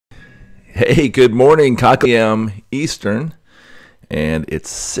Hey, good morning, Cockle a.m. Eastern, and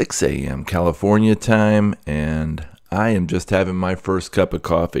it's 6 a.m. California time, and I am just having my first cup of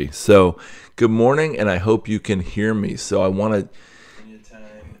coffee. So, good morning, and I hope you can hear me. So, I want to,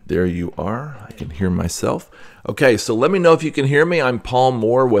 there you are, I can hear myself. Okay, so let me know if you can hear me. I'm Paul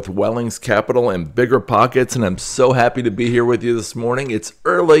Moore with Wellings Capital and BiggerPockets, and I'm so happy to be here with you this morning. It's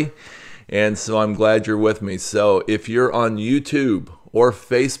early, and so I'm glad you're with me. So, if you're on YouTube or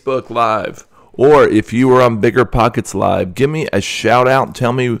Facebook Live, or if you are on BiggerPockets Live, give me a shout out and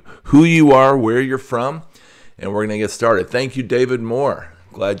tell me who you are, where you're from, and we're going to get started. Thank you, David Moore.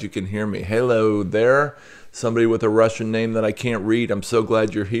 Glad you can hear me. Hello there. Somebody with a Russian name that I can't read. I'm so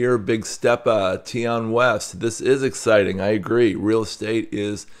glad you're here. Big Stepa, Tion West. This is exciting. I agree. Real estate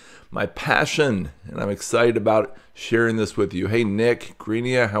is my passion, and I'm excited about sharing this with you. Hey, Nick,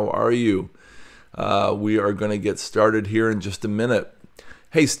 Greenia, how are you? We are going to get started here in just a minute.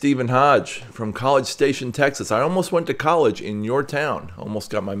 Hey, Stephen Hodge from College Station, Texas. I almost went to college in your town. Almost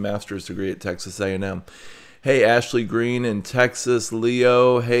got my master's degree at Texas A&M. Hey, Ashley Green in Texas.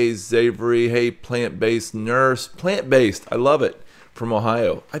 Leo. Hey, Zavery. Hey, Plant-Based Nurse. Plant-Based. I love it. From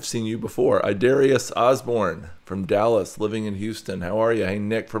Ohio. I've seen you before. Idarius Osborne from Dallas, living in Houston. How are you? Hey,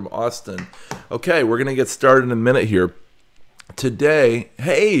 Nick from Austin. Okay, we're going to get started in a minute here. Today,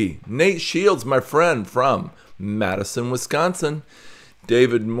 hey, Nate Shields, my friend from Madison, Wisconsin.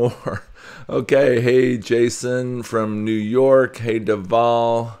 David Moore. Okay, hey, Jason from New York. Hey,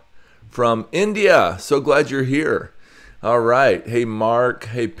 Deval from India. So glad you're here. All right. Hey, Mark.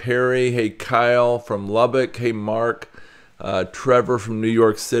 Hey, Perry. Hey, Kyle from Lubbock. Hey, Mark. Trevor from New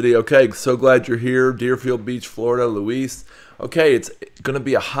York City. Okay, so glad you're here. Deerfield Beach, Florida. Luis. Okay, it's going to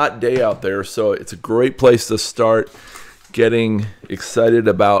be a hot day out there, so it's a great place to start getting excited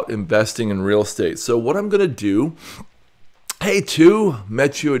about investing in real estate. So what I'm going to do, hey,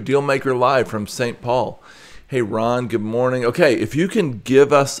 met you at Dealmaker Live from St. Paul. Hey, Ron, good morning. Okay, if you can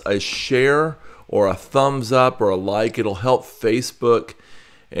give us a share or a thumbs up or a like, it'll help Facebook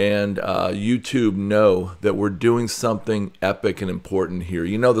and YouTube know that we're doing something epic and important here.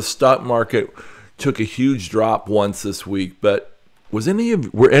 You know, the stock market took a huge drop once this week, but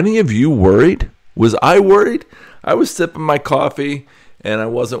were any of you worried? Was I worried? I was sipping my coffee and I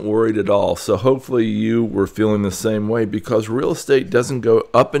wasn't worried at all. So hopefully you were feeling the same way, because real estate doesn't go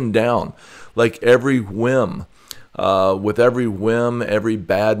up and down like every whim. With every whim, every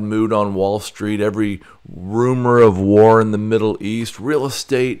bad mood on Wall Street, every rumor of war in the Middle East, real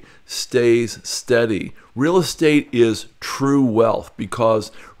estate stays steady. Real estate is true wealth,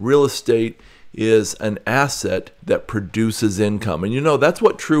 because real estate is an asset that produces income. And you know, that's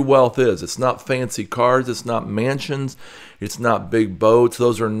what true wealth is. It's not fancy cars, it's not mansions, it's not big boats.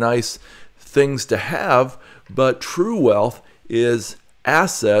 Those are nice things to have, but true wealth is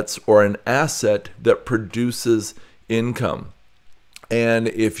assets, or an asset that produces income. And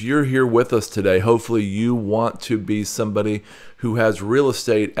if you're here with us today, hopefully you want to be somebody who has real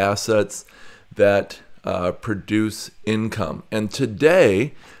estate assets that produce income. And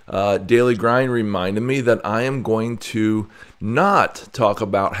today, Daily Grind reminded me that I am going to not talk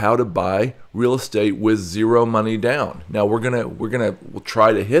about how to buy real estate with zero money down. Now we'll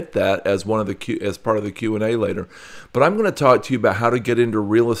try to hit that as as part of the Q&A later. But I'm going to talk to you about how to get into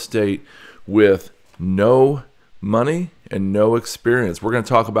real estate with no money and no experience. We're going to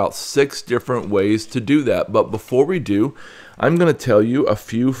talk about 6 different ways to do that. But before we do, I'm going to tell you a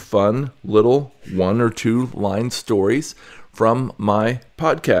few fun little 1 or 2 line stories from my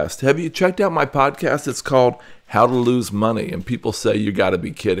podcast. Have you checked out my podcast? It's called How to Lose Money. And people say, you got to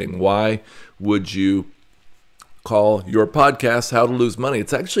be kidding. Why would you call your podcast How to Lose Money?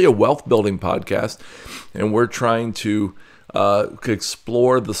 It's actually a wealth building podcast. And we're trying to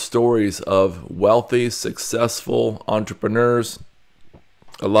explore the stories of wealthy, successful entrepreneurs,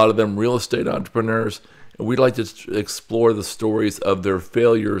 a lot of them real estate entrepreneurs. And we'd like to explore the stories of their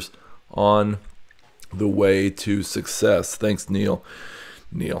failures on the way to success. Thanks,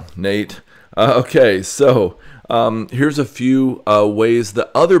 Nate. Okay, so here's a few ways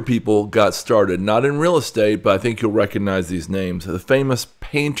that other people got started, not in real estate, but I think you'll recognize these names. The famous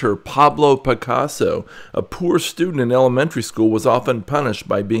painter Pablo Picasso, a poor student in elementary school, was often punished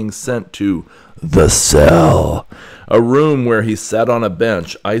by being sent to the cell, a room where he sat on a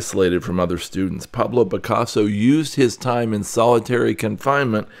bench, isolated from other students. Pablo Picasso used his time in solitary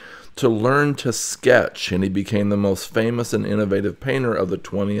confinement to learn to sketch, and he became the most famous and innovative painter of the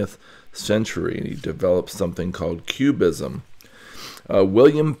 20th century. He developed something called Cubism.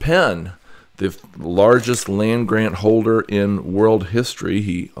 William Penn, the largest land grant holder in world history,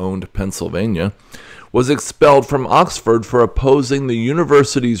 he owned Pennsylvania, was expelled from Oxford for opposing the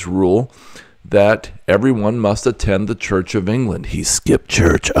university's rule that everyone must attend the Church of England. He skipped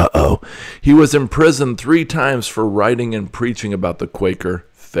church, He was imprisoned 3 times for writing and preaching about the Quaker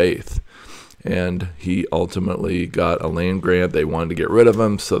faith. And he ultimately got a land grant. They wanted to get rid of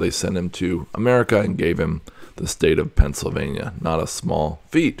him, so they sent him to America and gave him the state of Pennsylvania. Not a small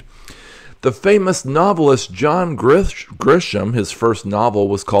feat. The famous novelist John Grisham, his first novel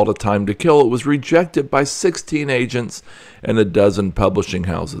was called A Time to Kill. It was rejected by 16 agents and a dozen publishing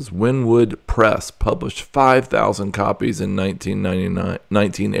houses. Winwood Press published 5,000 copies in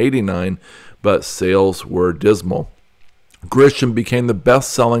 1989, but sales were dismal. Grisham became the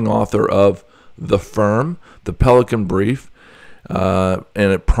best-selling author of The Firm, The Pelican Brief, and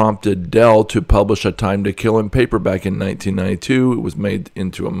it prompted Dell to publish A Time to Kill in paperback in 1992. It was made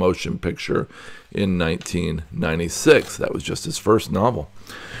into a motion picture in 1996. That was just his first novel.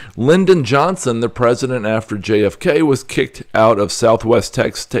 Lyndon Johnson, the president after JFK, was kicked out of Southwest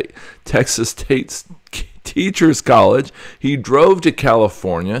Texas State's Teachers College. He drove to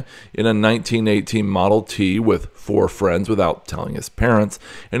California in a 1918 Model T with 4 friends without telling his parents,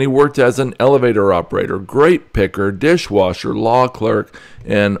 and he worked as an elevator operator, grape picker, dishwasher, law clerk,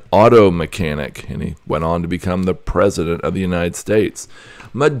 and auto mechanic, and he went on to become the president of the United States.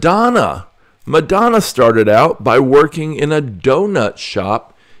 Madonna started out by working in a donut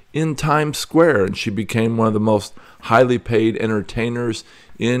shop in Times Square, and she became one of the most highly paid entertainers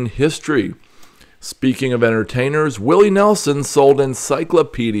in history. Speaking of entertainers, Willie Nelson sold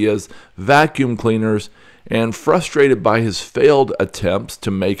encyclopedias, vacuum cleaners, and frustrated by his failed attempts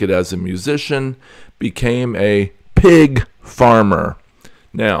to make it as a musician, became a pig farmer.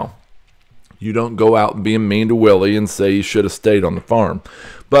 Now, you don't go out being mean to Willie and say he should have stayed on the farm.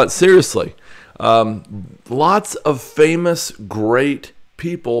 But seriously, lots of famous, great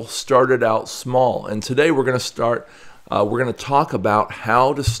people started out small. And today we're going to talk about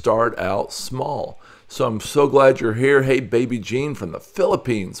how to start out small. So I'm so glad you're here. Hey, baby Jean from the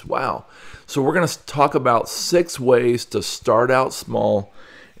Philippines. Wow. So we're going to talk about 6 ways to start out small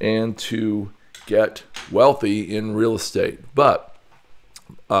and to get wealthy in real estate. But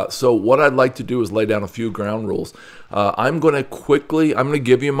so what I'd like to do is lay down a few ground rules. I'm going to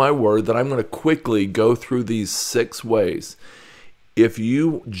give you my word that I'm going to quickly go through these 6 ways. If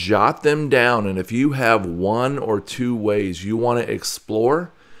you jot them down and if you have 1 or 2 ways you want to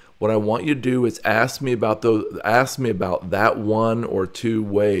explore, what I want you to do is ask me about that 1 or 2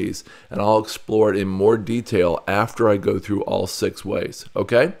 ways, and I'll explore it in more detail after I go through all 6 ways.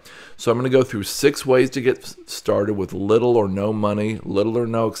 Okay? So I'm going to go through 6 ways to get started with little or no money, little or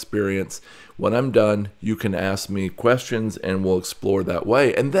no experience. When I'm done, you can ask me questions and we'll explore that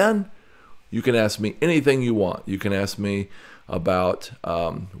way. And then you can ask me anything you want. You can ask me about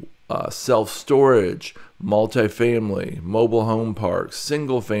self-storage, multifamily, mobile home parks,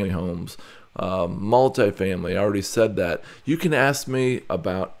 single-family homes, multifamily. I already said that. You can ask me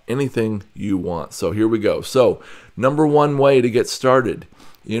about anything you want. So here we go. So number 1 way to get started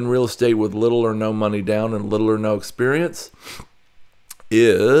in real estate with little or no money down and little or no experience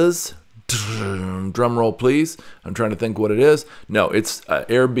is, drum roll please, I'm trying to think what it is. No, it's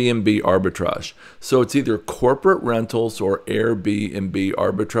Airbnb arbitrage. So it's either corporate rentals or Airbnb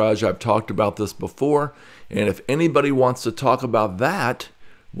arbitrage. I've talked about this before, and if anybody wants to talk about that,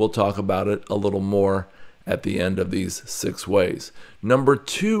 we'll talk about it a little more at the end of these 6 ways. Number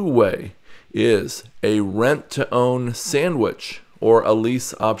 2 way is a rent-to-own sandwich or a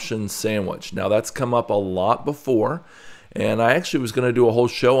lease option sandwich. Now that's come up a lot before, and I actually was going to do a whole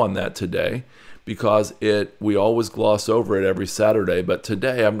show on that today because we always gloss over it every Saturday. But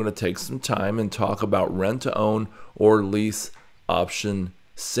today I'm going to take some time and talk about rent-to-own or lease option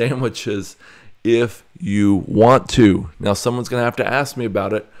sandwiches if you want to. Now someone's going to have to ask me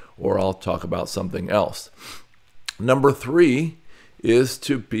about it, or I'll talk about something else. Number 3 is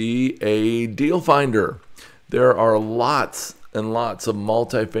to be a deal finder. There are lots and lots of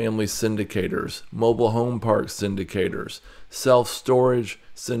multifamily syndicators, mobile home park syndicators, self-storage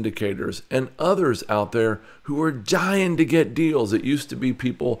syndicators, and others out there who are dying to get deals. It used to be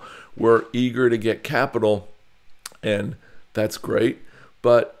people were eager to get capital, and that's great.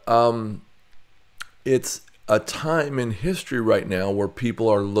 But it's a time in history right now where people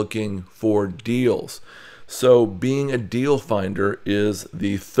are looking for deals. So being a deal finder is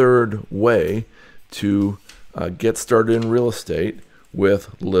the 3rd way to get started in real estate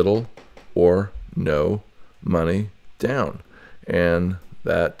with little or no money down. And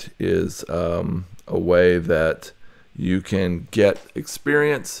that is a way that you can get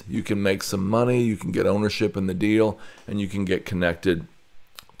experience, you can make some money, you can get ownership in the deal, and you can get connected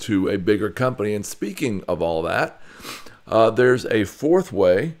to a bigger company. And speaking of all that, there's a fourth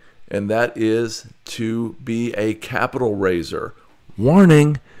way, and that is to be a capital raiser.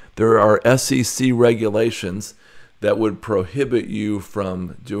 Warning, there are SEC regulations that would prohibit you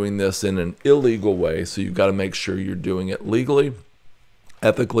from doing this in an illegal way. So you've got to make sure you're doing it legally,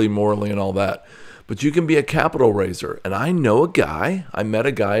 ethically, morally, and all that. But you can be a capital raiser. And I met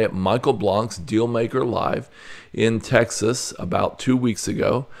a guy at Michael Blanc's Dealmaker Live in Texas about 2 weeks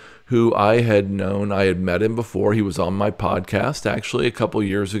ago, who I had met him before. He was on my podcast actually a couple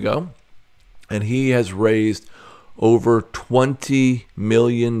years ago. And he has raised over $20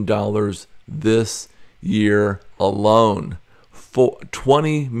 million this year alone. For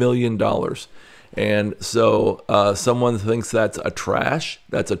 $20 million. And so someone thinks that's a trash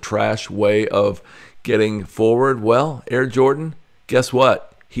way of getting forward. Well, Air Jordan, guess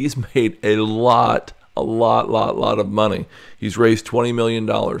what? He's made a lot of money. He's raised $20 million.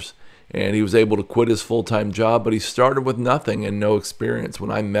 And he was able to quit his full-time job, but he started with nothing and no experience. When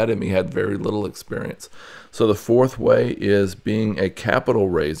I met him, he had very little experience. So the fourth way is being a capital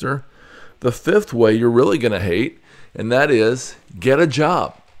raiser. The fifth way you're really going to hate, and that is get a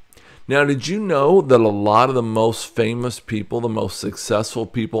job. Now, did you know that a lot of the most famous people, the most successful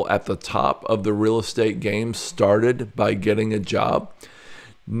people at the top of the real estate game started by getting a job?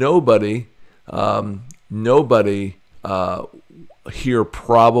 Nobody here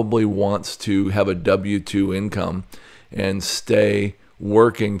probably wants to have a W-2 income and stay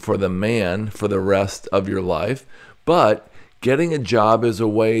working for the man for the rest of your life. But getting a job is a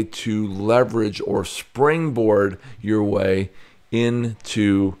way to leverage or springboard your way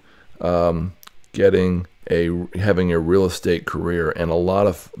into having a real estate career. And a lot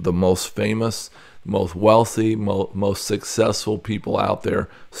of the most famous, most wealthy, most successful people out there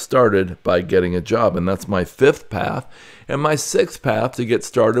started by getting a job. And that's my fifth path. And my sixth path to get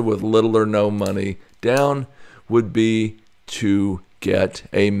started with little or no money down would be to get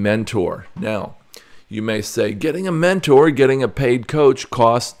a mentor. Now, you may say getting a mentor, getting a paid coach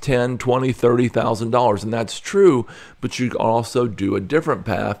costs $10,000, $20,000, $30,000. And that's true, but you can also do a different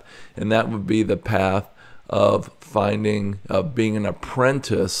path. And that would be the path of being an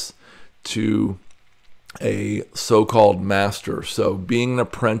apprentice to a so-called master. So being an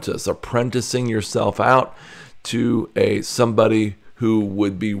apprentice, apprenticing yourself out to somebody who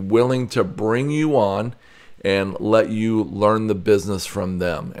would be willing to bring you on and let you learn the business from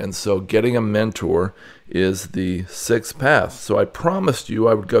them. And so getting a mentor is the sixth path. So I promised you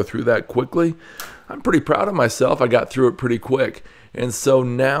I would go through that quickly. I'm pretty proud of myself. I got through it pretty quick. And so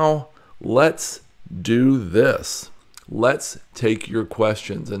now let's do this. Let's take your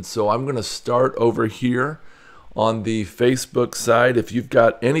questions. And so I'm going to start over here on the Facebook side. If you've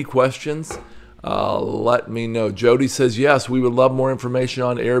got any questions, let me know. Jody says, yes, we would love more information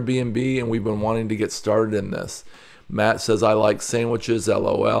on Airbnb, and we've been wanting to get started in this. Matt says, I like sandwiches,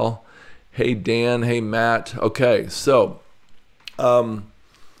 LOL. Hey, Dan. Hey, Matt. Okay, so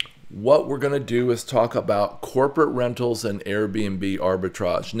what we're going to do is talk about corporate rentals and Airbnb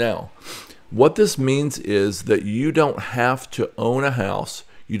arbitrage. Now, what this means is that you don't have to own a house.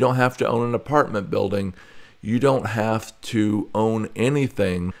 You don't have to own an apartment building. You don't have to own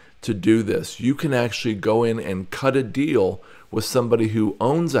anything to do this. You can actually go in and cut a deal with somebody who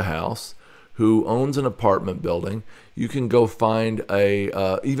owns a house, who owns an apartment building. You can go find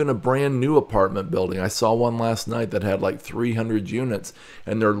even a brand new apartment building. I saw one last night that had like 300 units,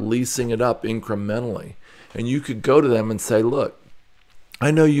 and they're leasing it up incrementally. And you could go to them and say, look, I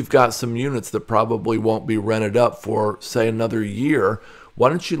know you've got some units that probably won't be rented up for, say, another year. Why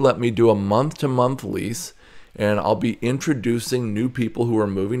don't you let me do a month-to-month lease, and I'll be introducing new people who are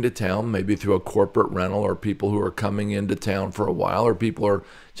moving to town, maybe through a corporate rental, or people who are coming into town for a while, or people are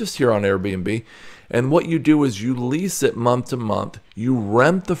just here on Airbnb. And what you do is you lease it month to month, you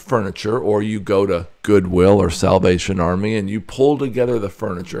rent the furniture, or you go to Goodwill or Salvation Army and you pull together the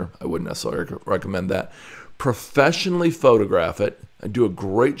furniture. I wouldn't necessarily recommend that. Professionally photograph it. I do a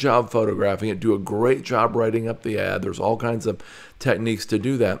great job photographing it, do a great job writing up the ad. There's all kinds of techniques to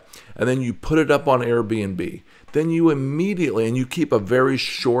do that. And then you put it up on Airbnb. Then you immediately, and you keep a very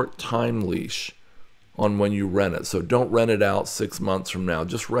short time leash on when you rent it. So don't rent it out 6 months from now.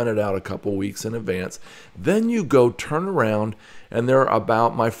 Just rent it out a couple weeks in advance. Then you go turn around, and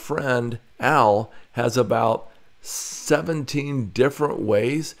my friend Al has about 17 different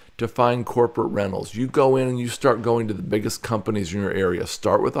ways to find corporate rentals. You go in and you start going to the biggest companies in your area.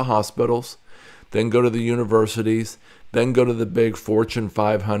 Start with the hospitals, then go to the universities, then go to the big Fortune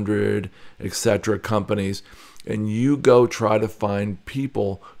 500, etc. companies, and you go try to find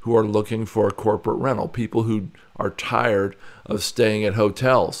people who are looking for a corporate rental, people who are tired of staying at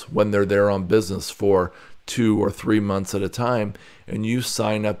hotels when they're there on business for 2 or 3 months at a time, and you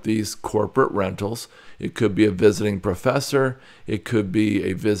sign up these corporate rentals. It could be a visiting professor, it could be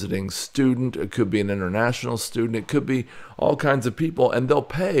a visiting student, it could be an international student, it could be all kinds of people, and they'll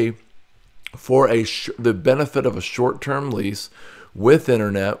pay for the benefit of a short-term lease with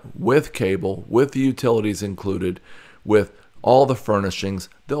internet, with cable, with the utilities included, with all the furnishings.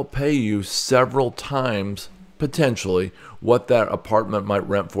 They'll pay you several times potentially what that apartment might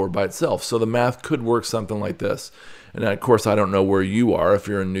rent for by itself. So the math could work something like this. And of course, I don't know where you are. If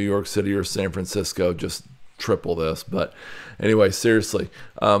you're in New York City or San Francisco, just triple this. But anyway, seriously,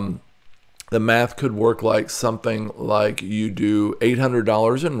 the math could work like something like you do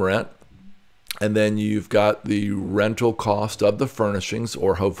 $800 in rent, and then you've got the rental cost of the furnishings,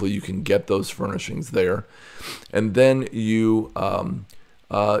 or hopefully you can get those furnishings there. And then you've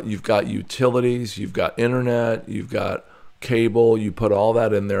got utilities, you've got internet, you've got cable, you put all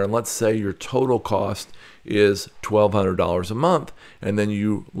that in there, and let's say your total cost is $1,200 a month, and then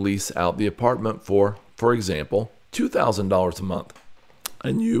you lease out the apartment for example, $2,000 a month,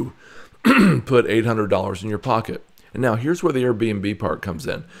 and you put $800 in your pocket. And now here's where the Airbnb part comes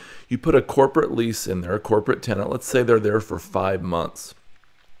in. You put a corporate lease in there, a corporate tenant. Let's say they're there for 5 months.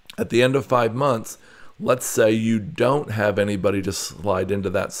 At the end of 5 months, let's say you don't have anybody to slide into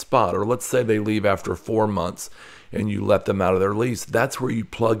that spot, or let's say they leave after 4 months and you let them out of their lease. That's where you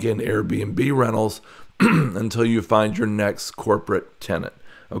plug in Airbnb rentals until you find your next corporate tenant.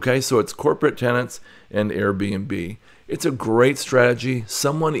 Okay, so it's corporate tenants and Airbnb. It's a great strategy.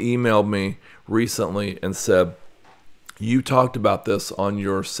 Someone emailed me recently and said, you talked about this on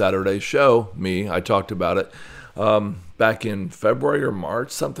your Saturday show. I talked about it back in February or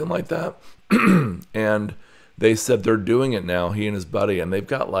March, something like that. And they said they're doing it now, he and his buddy, and they've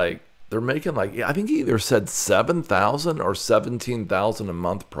got they're making I think he either said $7,000 or $17,000 a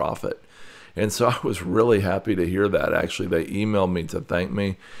month profit. And so I was really happy to hear that. Actually, they emailed me to thank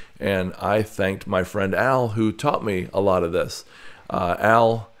me, and I thanked my friend Al, who taught me a lot of this.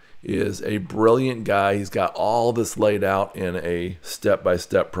 Al is a brilliant guy. He's got all this laid out in a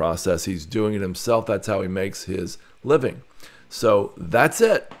step-by-step process. He's doing it himself. That's how he makes his living. So that's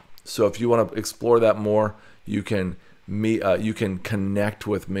it. So if you want to explore that more, you can connect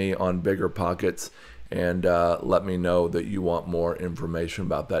with me on BiggerPockets and let me know that you want more information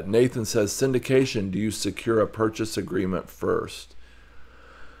about that. Nathan says, syndication, do you secure a purchase agreement first?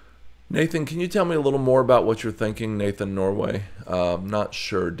 Nathan, can you tell me a little more about what you're thinking, Nathan Norway? Not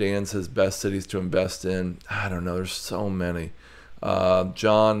sure. Dan says, best cities to invest in. I don't know. There's so many.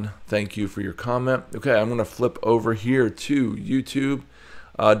 John, thank you for your comment. Okay, I'm going to flip over here to YouTube.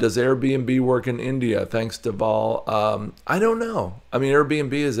 Does Airbnb work in India? Thanks, Deval. I don't know. I mean,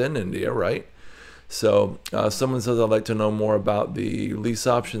 Airbnb is in India, right? So someone says, I'd like to know more about the lease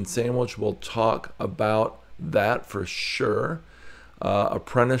option sandwich. We'll talk about that for sure.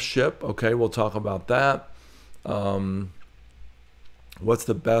 Apprenticeship, okay, we'll talk about that. What's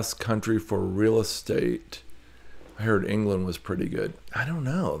the best country for real estate? I heard England was pretty good. I don't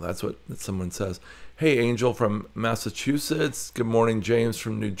know. That's what someone says. Hey, Angel from Massachusetts. Good morning, James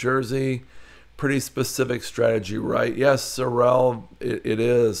from New Jersey. Pretty specific strategy, right? Yes, Sorrel, it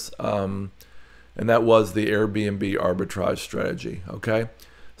is. And that was the Airbnb arbitrage strategy, okay?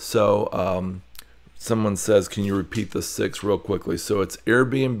 So someone says, can you repeat the 6 real quickly? So it's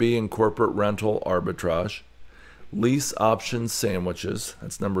Airbnb and corporate rental arbitrage, lease option sandwiches,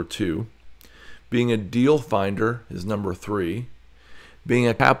 that's number 2. Being a deal finder is number 3. Being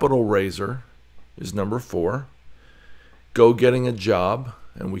a capital raiser is number 4. Go getting a job,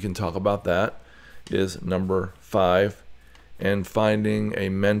 and we can talk about that, is number 5. And finding a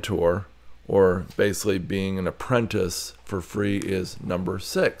mentor, or basically being an apprentice for free, is number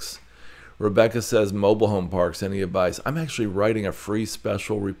 6. Rebecca says, mobile home parks, any advice? I'm actually writing a free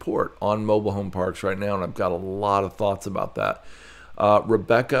special report on mobile home parks right now, and I've got a lot of thoughts about that.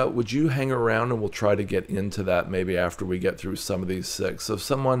 Rebecca, would you hang around and we'll try to get into that maybe after we get through some of these 6. So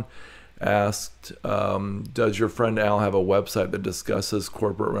someone asked, does your friend Al have a website that discusses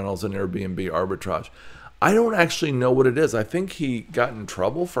corporate rentals and Airbnb arbitrage? I don't actually know what it is. I think he got in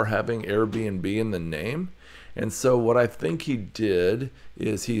trouble for having Airbnb in the name. And so what I think he did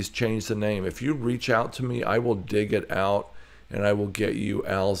is he's changed the name. If you reach out to me, I will dig it out and I will get you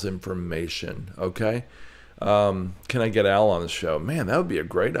Al's information, okay? Can I get Al on the show? Man, that would be a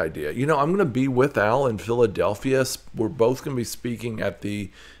great idea. You know, I'm going to be with Al in Philadelphia. We're both going to be speaking at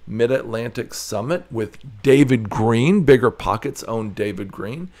the Mid-Atlantic Summit with David Green, BiggerPockets own David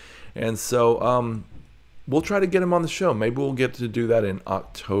Green. And so we'll try to get him on the show. Maybe we'll get to do that in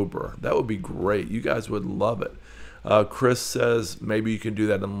October. That would be great. You guys would love it. Chris says maybe you can do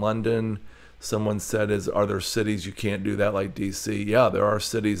that in London. Someone said, are there cities you can't do that, like DC? Yeah, there are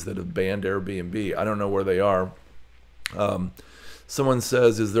cities that have banned Airbnb. I don't know where they are. Someone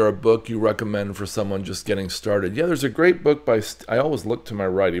says, is there a book you recommend for someone just getting started? Yeah, there's a great book by, I always look to my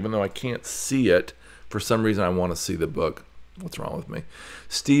right, even though I can't see it. For some reason, I want to see the book. What's wrong with me?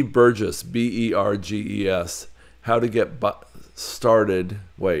 Steve Burgess, Berges, How to Get Started.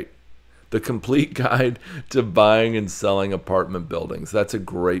 Wait. The Complete Guide to Buying and Selling Apartment Buildings. That's a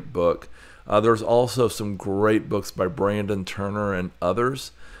great book. There's also some great books by Brandon Turner and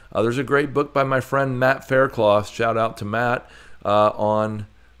others. There's a great book by my friend Matt Faircloth. Shout out to Matt on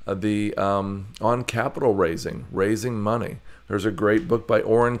capital raising money. There's a great book by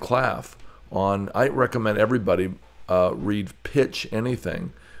Orrin Claff on. I recommend everybody read Pitch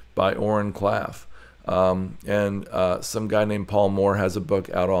Anything by Orrin Claff. And some guy named Paul Moore has a book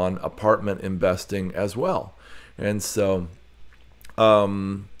out on apartment investing as well. And so,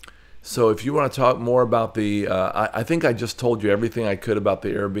 so if you want to talk more about the, I think I just told you everything I could about the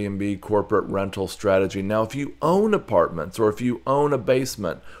Airbnb corporate rental strategy. Now, if you own apartments, or if you own a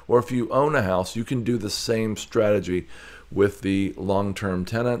basement, or if you own a house, you can do the same strategy with the long-term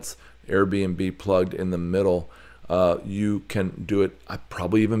tenants, Airbnb plugged in the middle. You can do it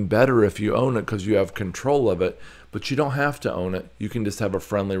probably even better if you own it because you have control of it, but you don't have to own it. You can just have a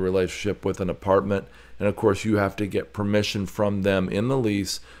friendly relationship with an apartment. And of course, you have to get permission from them in the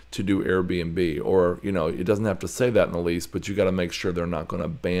lease to do Airbnb, or, you know, it doesn't have to say that in the lease, but you got to make sure they're not going to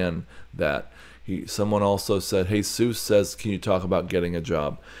ban that. Someone also said, hey, Seuss says, can you talk about getting a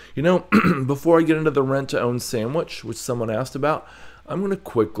job? You know, before I get into the rent to own sandwich, which someone asked about, I'm going to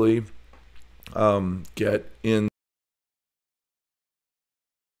quickly get in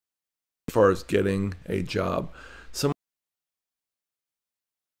as far as getting a job.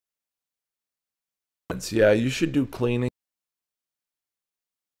 Yeah, you should do cleaning.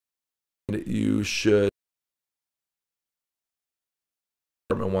 You should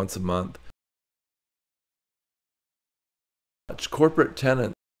once a month. Corporate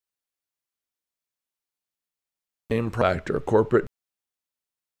tenant, name factor, corporate,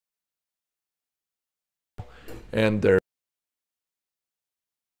 and their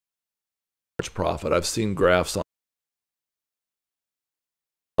profit. I've seen graphs on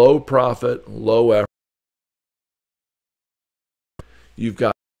low profit, low effort. You've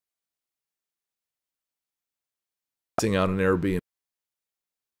got out an Airbnb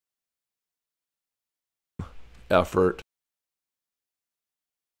effort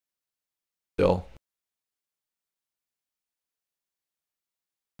still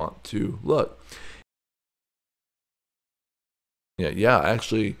want to look. Yeah,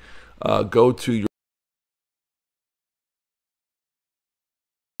 actually go to your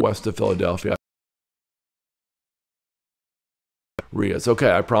west of Philadelphia. Ria's.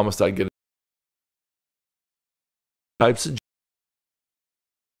 Okay, I promised I'd get types of,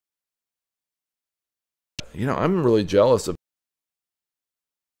 you know, I'm really jealous of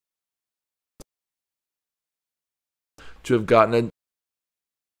to have gotten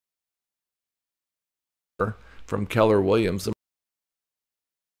a from Keller Williams.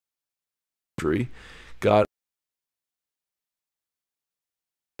 Got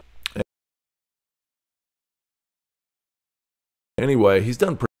anyway, he's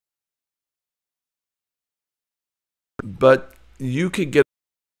done pretty, but you could get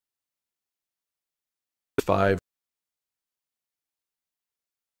 5.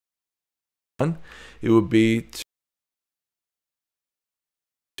 It would be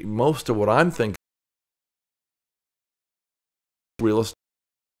most of what I'm thinking. Real estate,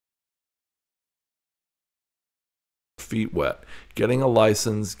 feet wet, getting a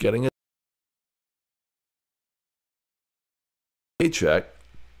license, getting a paycheck,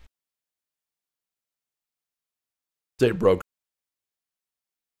 state broker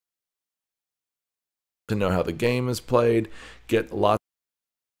to know how the game is played, get lots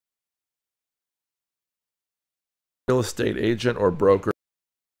of real estate agent or broker,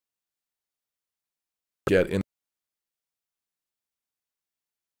 get in.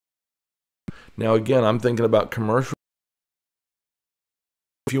 Now again, I'm thinking about commercial.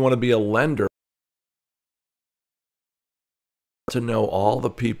 If you want to be a lender, to know all the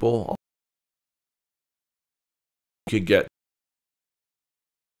people you could get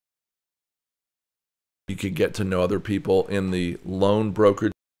You could get to know other people in the loan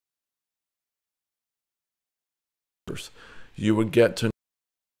brokerage. You would get to know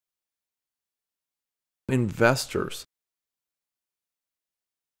investors,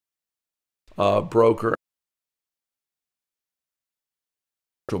 broker,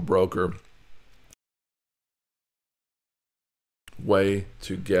 way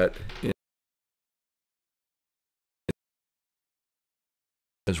to get in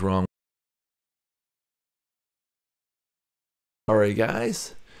is wrong. Sorry,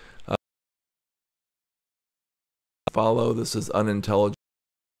 guys. Follow. This is unintelligent.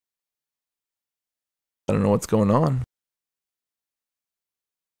 I don't know what's going on.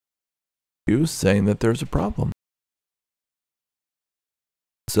 You saying that there's a problem.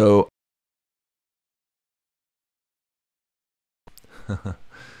 So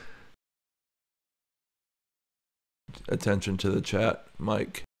attention to the chat,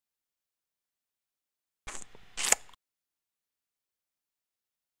 Mike.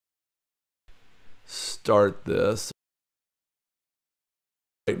 Start this.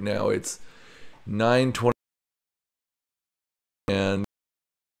 Right now it's 9:20 and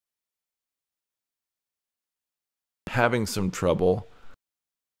having some trouble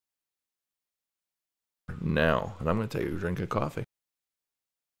now. And I'm going to take a drink of coffee.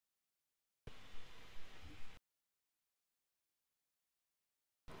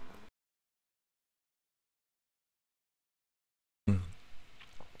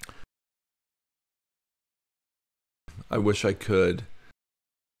 I wish I could.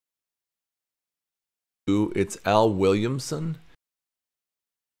 It's Al Williamson.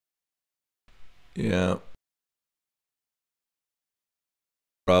 Yeah.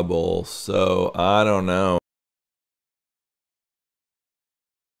 Trouble. So I don't know.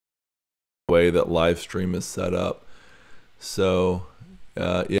 The way that live stream is set up. So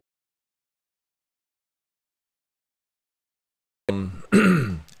yeah.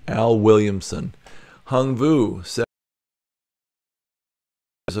 Al Williamson. Hung Vu said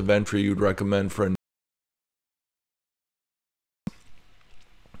of entry you'd recommend for a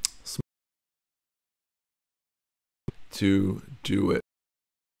to do it.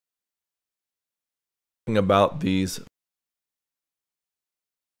 About these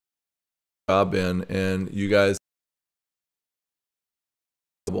job in, and you guys,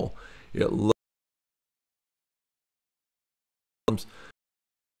 it looks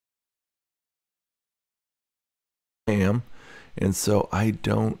and so I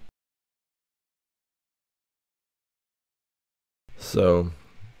don't. So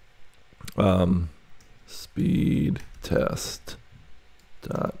speedtest.net.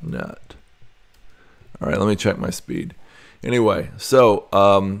 All right, let me check my speed. Anyway,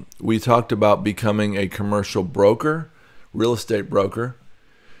 so we talked about becoming a commercial broker, real estate broker.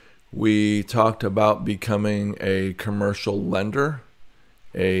 We talked about becoming a commercial lender,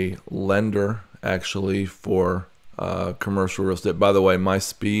 actually for commercial real estate. By the way, my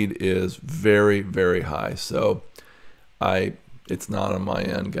speed is very, very high, so it's not on my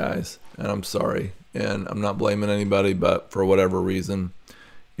end, guys, and I'm sorry, and I'm not blaming anybody, but for whatever reason,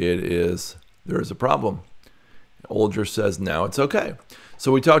 there is a problem. Olger says now it's okay.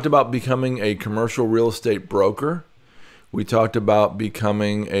 So we talked about becoming a commercial real estate broker. We talked about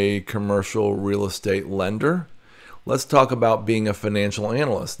becoming a commercial real estate lender. Let's talk about being a financial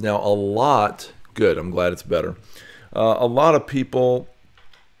analyst. Now, good, I'm glad it's better. A lot of people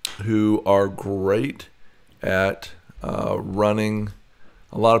who are great at running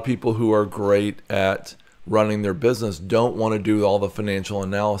their business don't want to do all the financial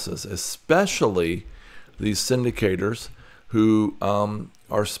analysis, especially these syndicators who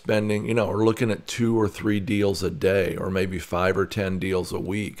are spending, are looking at 2 or 3 deals a day, or maybe 5 or 10 deals a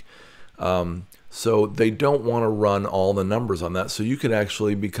week. So they don't want to run all the numbers on that. So you could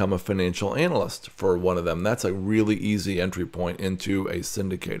actually become a financial analyst for one of them. That's a really easy entry point into a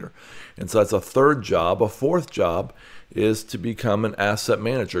syndicator. And so that's a third job. A fourth job is to become an asset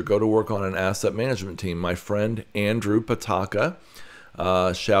manager. Go to work on an asset management team. My friend Andrew Pataka,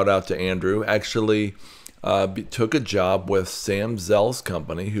 shout out to Andrew, actually took a job with Sam Zell's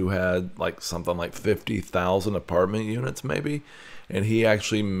company, who had something like 50,000 apartment units maybe, and he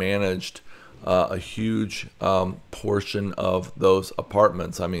actually managed a huge portion of those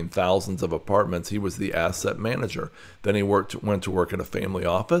apartments. I mean, thousands of apartments. He was the asset manager. Then he went to work in a family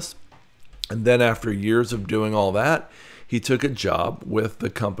office, and then after years of doing all that, he took a job with the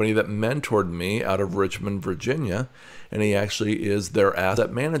company that mentored me out of Richmond, Virginia, and he actually is their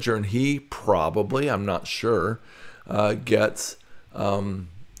asset manager. And he probably, I'm not sure, gets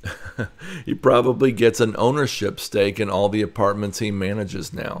He probably gets an ownership stake in all the apartments he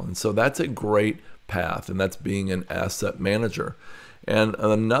manages now. And so that's a great path, and that's being an asset manager. And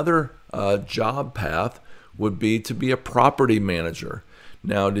another job path would be to be a property manager.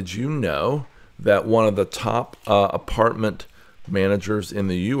 Now, did you know that one of the top apartment managers in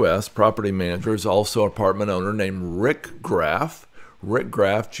the U.S., property manager, is also an apartment owner named Rick Graff? Rick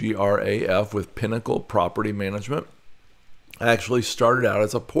Graff, G-R-A-F, with Pinnacle Property Management. Actually started out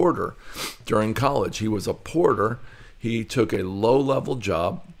as a porter during college. He was a porter. He took a low-level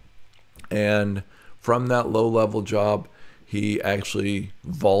job, and from that low-level job, he actually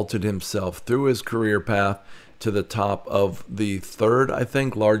vaulted himself through his career path to the top of the third, I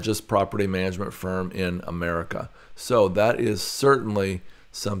think, largest property management firm in America. So that is certainly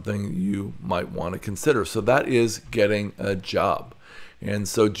something you might want to consider. So that is getting a job. And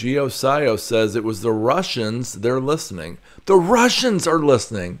so Geosio says it was the Russians, they're listening. The Russians are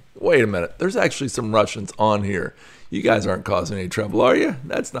listening. Wait a minute, there's actually some Russians on here. You guys aren't causing any trouble, are you?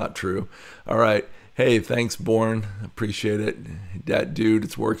 That's not true. All right. Hey, thanks, Born. Appreciate it. That dude,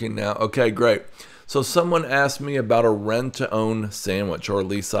 it's working now. Okay, great. So someone asked me about a rent-to-own sandwich or a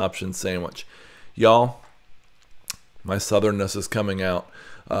lease option sandwich. Y'all, my southernness is coming out.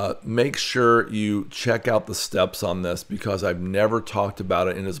 Make sure you check out the steps on this because I've never talked about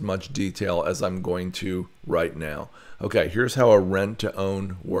it in as much detail as I'm going to right now. Okay, here's how a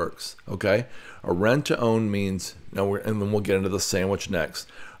rent-to-own works. Okay, a rent-to-own means, and then we'll get into the sandwich next.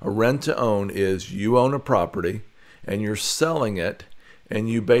 A rent-to-own is you own a property and you're selling it, and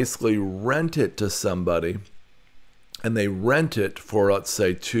you basically rent it to somebody, and they rent it for, let's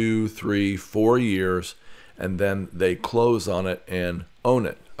say, 2, 3, 4 years, and then they close on it and own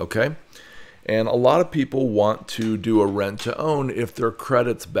it, okay? And a lot of people want to do a rent to own if their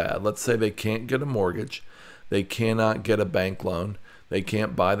credit's bad. Let's say they can't get a mortgage, they cannot get a bank loan, they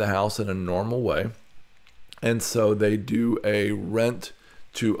can't buy the house in a normal way, and so they do a rent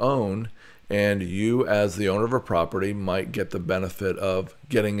to own, and you as the owner of a property might get the benefit of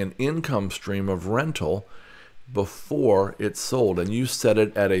getting an income stream of rental before it's sold, and you set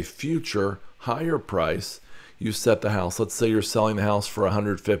it at a future higher price. You set the house, let's say you're selling the house for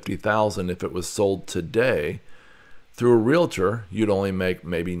 $150,000. If it was sold today through a realtor, you'd only make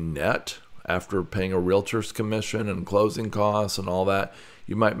maybe net after paying a realtor's commission and closing costs and all that,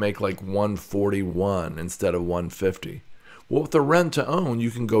 you might make like $141 instead of $150. Well, with the rent to own,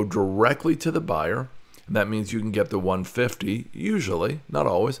 you can go directly to the buyer, and that means you can get the $150, usually, not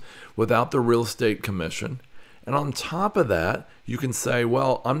always, without the real estate commission. And on top of that, you can say,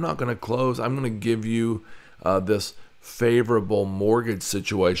 well, I'm not going to close, I'm going to give you this favorable mortgage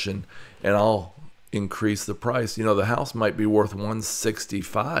situation, and I'll increase the price. You know, the house might be worth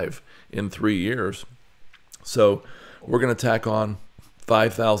 $165 in 3 years. So we're going to tack on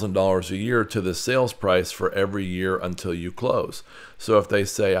 $5,000 a year to the sales price for every year until you close. So if they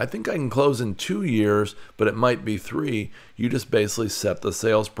say, I think I can close in 2 years, but it might be 3, you just basically set the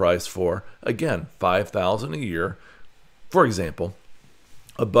sales price for, again, $5,000 a year, for example,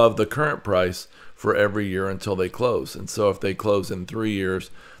 above the current price for every year until they close. And so if they close in 3 years,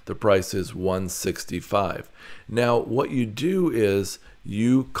 the price is $165. Now, what you do is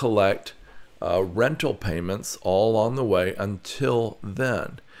you collect rental payments all on the way until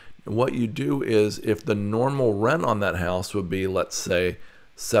then. And what you do is, if the normal rent on that house would be, let's say,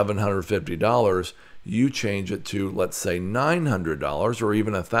 $750, you change it to, let's say, $900 or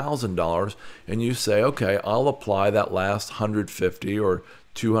even $1,000, and you say, okay, I'll apply that last $150 or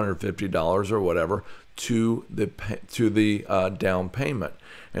 $250 or whatever to the down payment.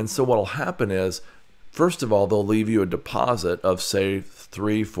 And so what will happen is, first of all, they'll leave you a deposit of, say,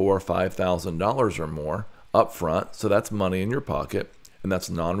 $3,000, $4,000, $5,000 or more up front. So that's money in your pocket, and that's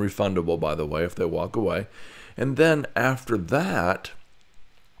non-refundable, by the way, if they walk away. And then after that,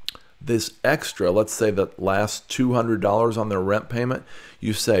 this extra, let's say that last $200 on their rent payment,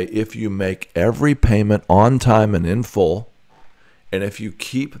 you say, if you make every payment on time and in full, and if you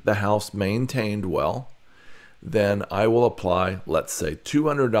keep the house maintained well, then I will apply, let's say,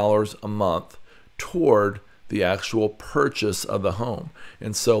 $200 a month toward the actual purchase of the home.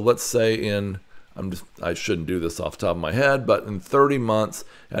 And so let's say I shouldn't do this off the top of my head, but in 30 months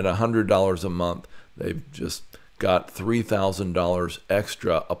at $100 a month, they've just got $3,000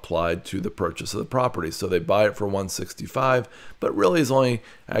 extra applied to the purchase of the property. So they buy it for $165, but really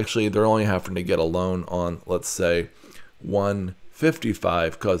they're only having to get a loan on, let's say,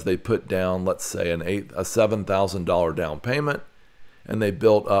 $155 because they put down, let's say, a $7,000 down payment, and they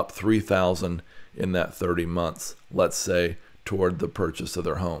built up $3,000 in that 30 months, let's say, toward the purchase of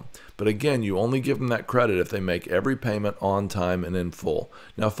their home. But again, you only give them that credit if they make every payment on time and in full.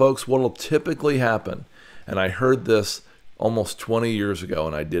 Now, folks, what will typically happen, and I heard this almost 20 years ago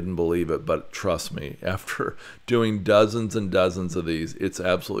and I didn't believe it, but trust me, after doing dozens and dozens of these, it's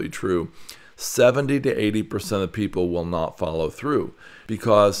absolutely true. 70 to 80% of people will not follow through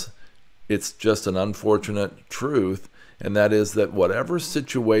because it's just an unfortunate truth. And that is that whatever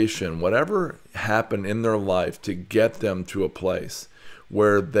situation, whatever happened in their life to get them to a place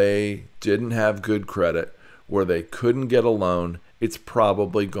where they didn't have good credit, where they couldn't get a loan, it's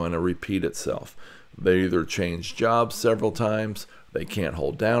probably going to repeat itself. They either change jobs several times, they can't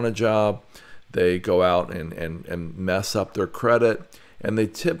hold down a job, they go out and mess up their credit, and they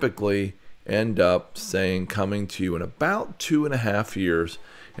typically end up coming to you in about 2.5 years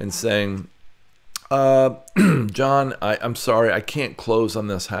and saying, John, I'm sorry, I can't close on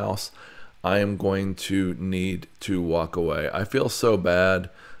this house. I am going to need to walk away. I feel so bad.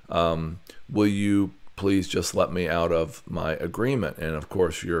 Will you please just let me out of my agreement? And of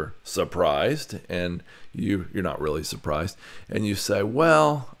course you're surprised, and you're not really surprised. And you say,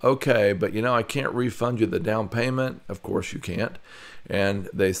 well, okay, but I can't refund you the down payment. Of course you can't. And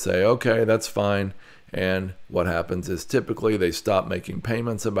they say, okay, that's fine. And what happens is typically they stop making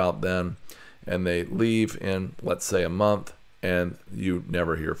payments about then, and they leave in, let's say, a month, and you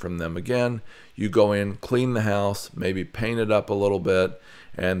never hear from them again. You go in, clean the house, maybe paint it up a little bit,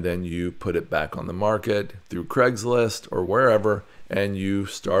 and then you put it back on the market through Craigslist or wherever, and you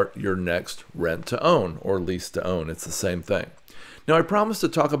start your next rent to own or lease to own. It's the same thing. Now, I promised to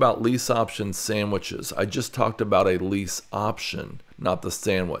talk about lease option sandwiches. I just talked about a lease option, not the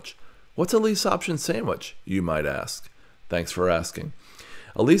sandwich. What's a lease option sandwich, you might ask? Thanks for asking.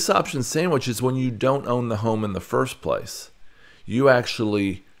 A lease option sandwich is when you don't own the home in the first place. You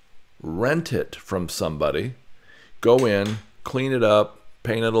actually rent it from somebody, go in, clean it up,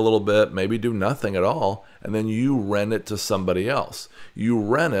 paint it a little bit, maybe do nothing at all, and then you rent it to somebody else. You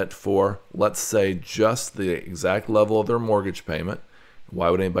rent it for, let's say, just the exact level of their mortgage payment. Why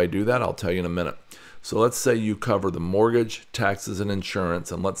would anybody do that? I'll tell you in a minute. So let's say you cover the mortgage, taxes, and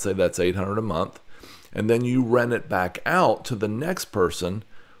insurance, and let's say that's $800 a month. And then you rent it back out to the next person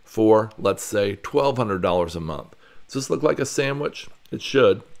for, let's say, $1,200 a month. Does this look like a sandwich? It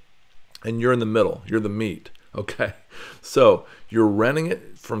should. And you're in the middle. You're the meat. Okay. So you're renting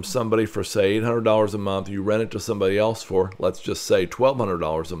it from somebody for, say, $800 a month. You rent it to somebody else for, let's just say,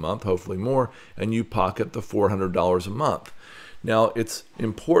 $1,200 a month, hopefully more, and you pocket the $400 a month. Now, it's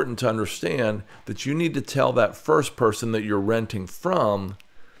important to understand that you need to tell that first person that you're renting from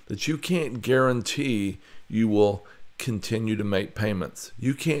that you can't guarantee you will continue to make payments.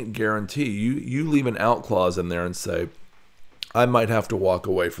 You can't guarantee. You leave an out clause in there and say, I might have to walk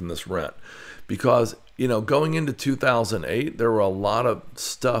away from this rent. Because, going into 2008, there were a lot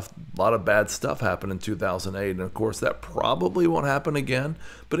of bad stuff happened in 2008. And of course, that probably won't happen again,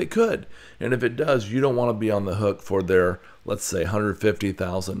 but it could. And if it does, you don't want to be on the hook for their, let's say,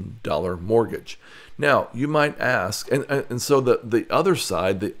 $150,000 mortgage. Now, you might ask, and so the other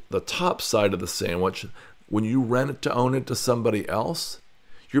side, the top side of the sandwich, when you rent it to own it to somebody else,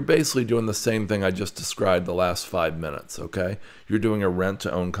 you're basically doing the same thing I just described the last 5 minutes, okay? You're doing a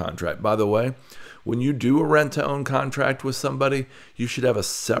rent-to-own contract. By the way, when you do a rent-to-own contract with somebody, you should have a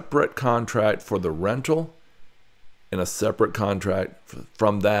separate contract for the rental and a separate contract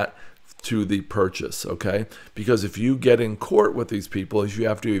from that to the purchase, okay? Because if you get in court with these people, if you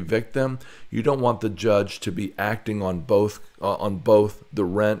have to evict them, you don't want the judge to be acting on both the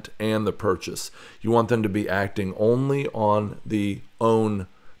rent and the purchase. You want them to be acting only on the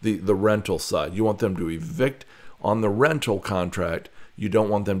rental side. You want them to evict on the rental contract. You don't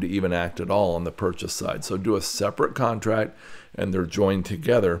want them to even act at all on the purchase side. So do a separate contract, and they're joined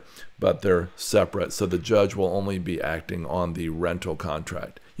together, but they're separate. So the judge will only be acting on the rental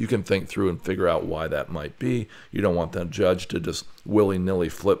contract. You can think through and figure out why that might be. You don't want that judge to just willy-nilly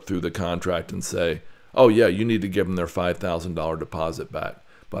flip through the contract and say, oh yeah, you need to give them their $5,000 deposit back.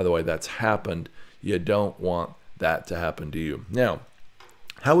 By the way, that's happened. You don't want that to happen to you. Now,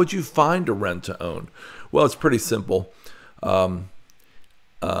 how would you find a rent to own? Well, it's pretty simple. Doesn't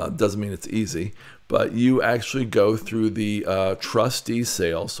mean it's easy, but you actually go through the trustee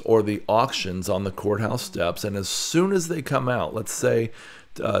sales or the auctions on the courthouse steps, and as soon as they come out, let's say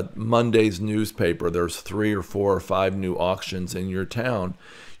Monday's newspaper, there's 3 or 4 or 5 new auctions in your town,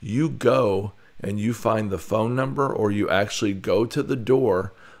 you go and you find the phone number, or you actually go to the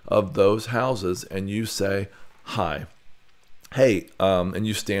door of those houses and you say, hi, hey, and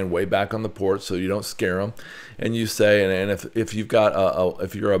you stand way back on the porch so you don't scare them, and you say, and if you've got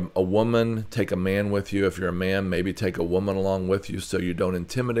if you're a woman, take a man with you. If you're a man, maybe take a woman along with you so you don't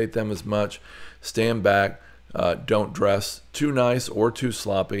intimidate them as much. Stand back, don't dress too nice or too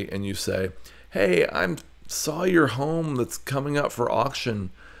sloppy, and you say, hey, I saw your home that's coming up for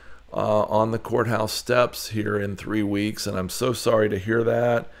auction on the courthouse steps here in 3 weeks, and I'm so sorry to hear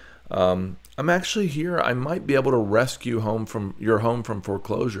that. I'm actually here. I might be able to rescue your home from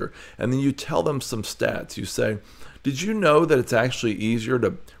foreclosure. And then you tell them some stats. You say, did you know that it's actually easier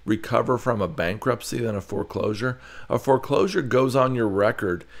to recover from a bankruptcy than a foreclosure? A foreclosure goes on your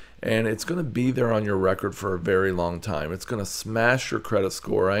record, and it's going to be there on your record for a very long time. It's going to smash your credit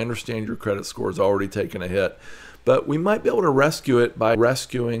score. I understand your credit score is already taken a hit, but we might be able to rescue it by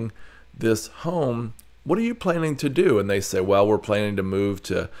rescuing this home. What are you planning to do? And they say, well, we're planning to move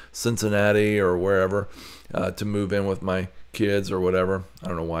to Cincinnati or wherever to move in with my kids or whatever. I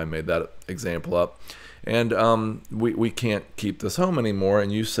don't know why I made that example up. And we can't keep this home anymore.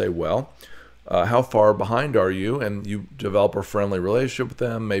 And you say, well, how far behind are you? And you develop a friendly relationship with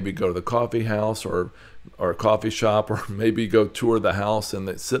them, maybe go to the coffee house or a coffee shop, or maybe go tour the house, and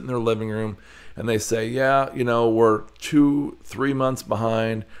they sit in their living room and they say, yeah, you know, we're 2-3 months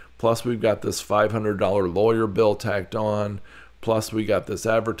behind. Plus, we've got this $500 lawyer bill tacked on. Plus, we got this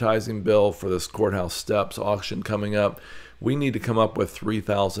advertising bill for this courthouse steps auction coming up. We need to come up with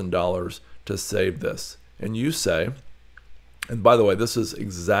 $3,000 to save this. And you say, and by the way, this is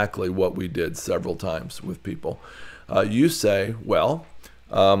exactly what we did several times with people. You say, well,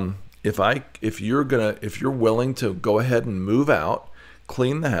 if you're willing to go ahead and move out,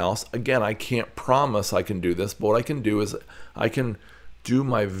 clean the house. Again, I can't promise I can do this, but what I can do is I can do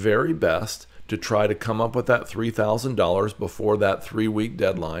my very best to try to come up with that $3,000 before that 3-week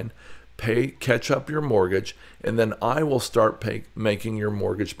deadline, catch up your mortgage, and then I will start making your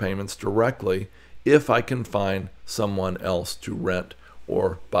mortgage payments directly if I can find someone else to rent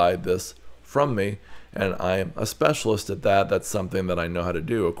or buy this from me. And I am a specialist at that. That's something that I know how to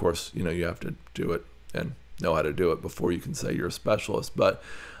do. Of course, you know, you have to do it and know how to do it before you can say you're a specialist. But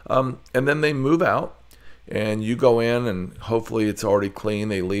and then they move out. And you go in, and hopefully it's already clean.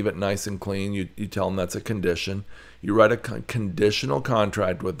 They leave it nice and clean. You tell them that's a condition. You write a conditional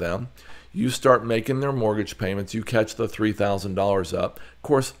contract with them. You start making their mortgage payments. You catch the $3,000 up. Of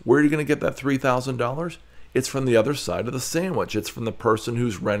course, where are you going to get that $3,000? It's from the other side of the sandwich. It's from the person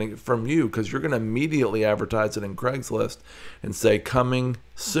who's renting it from you, because you're going to immediately advertise it in Craigslist and say, coming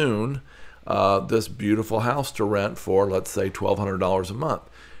soon, this beautiful house to rent for, let's say, $1,200 a month.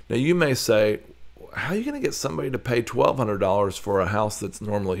 Now, you may say, how are you going to get somebody to pay $1,200 for a house that's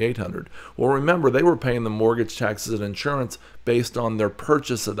normally $800? Well, remember, they were paying the mortgage, taxes, and insurance based on their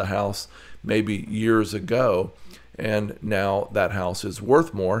purchase of the house maybe years ago. And now that house is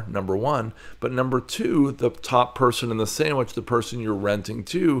worth more, number one. But number two, the top person in the sandwich, the person you're renting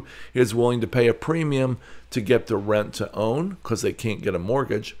to, is willing to pay a premium to get the rent to own because they can't get a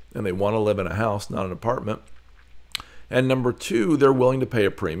mortgage and they want to live in a house, not an apartment. And number two, they're willing to pay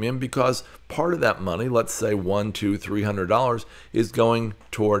a premium because part of that money, let's say $100, $200, $300, is going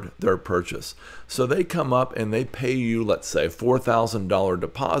toward their purchase. So they come up and they pay you, let's say, $4,000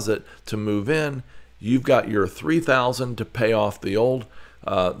 deposit to move in. You've got your $3,000 to pay off the old,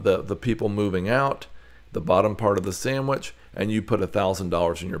 the people moving out, the bottom part of the sandwich, and you put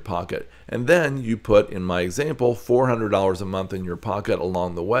 $1,000 in your pocket. And then you put, in my example, $400 a month in your pocket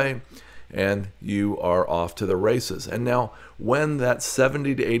along the way, and you are off to the races. And now, when that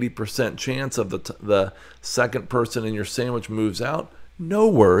 70 to 80% chance of the second person in your sandwich moves out, no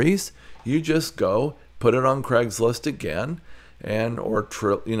worries. You just go put it on Craigslist again, and or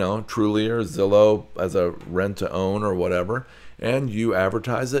Truly or Zillow as a rent to own or whatever, and you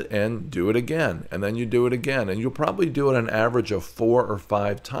advertise it and do it again, and then you do it again, and you'll probably do it an average of 4 or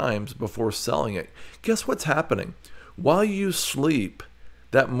 5 times before selling it. Guess what's happening? While you sleep,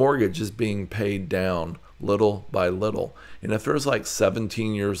 that mortgage is being paid down little by little. And if there's like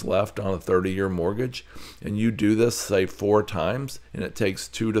 17 years left on a 30-year mortgage, and you do this, say, 4 times, and it takes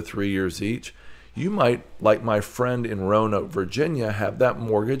 2 to 3 years each, you might, like my friend in Roanoke, Virginia, have that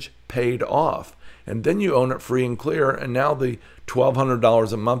mortgage paid off. And then you own it free and clear, and now the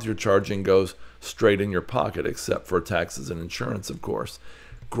 $1,200 a month you're charging goes straight in your pocket, except for taxes and insurance, of course.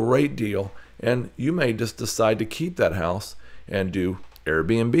 Great deal. And you may just decide to keep that house and do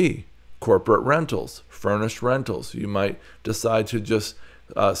Airbnb, corporate rentals, furnished rentals. You might decide to just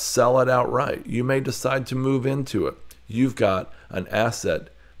sell it outright. You may decide to move into it. You've got an asset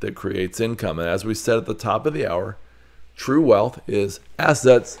that creates income. And as we said at the top of the hour, true wealth is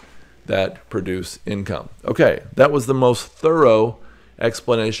assets that produce income. Okay, that was the most thorough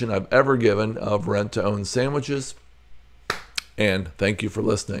explanation I've ever given of rent-to-own sandwiches, and thank you for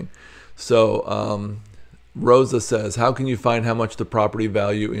listening. So Rosa says, how can you find how much the property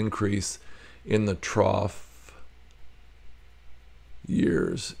value increase in the trough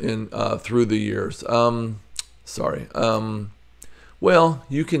years, through the years? Well,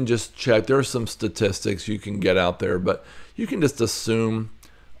 you can just check. There are some statistics you can get out there, but you can just assume,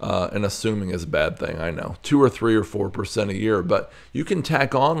 and assuming is a bad thing, I know, 2 or 3 or 4% a year, but you can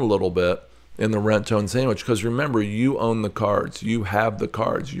tack on a little bit in the rent-to-own sandwich, because remember, you own the cards. You have the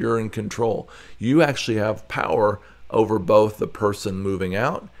cards. You're in control. You actually have power over both the person moving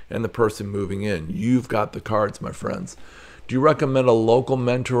out and the person moving in. You've got the cards, my friends. Do you recommend a local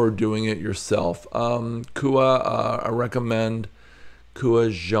mentor or doing it yourself? I recommend Kua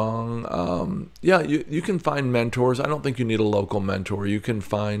Zhang. Yeah, you can find mentors. I don't think you need a local mentor. You can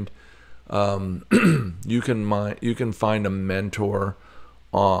find you can find a mentor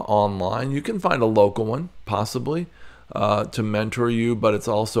online. You can find a local one, possibly, to mentor you, but it's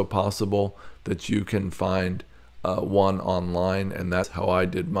also possible that you can find one online, and that's how I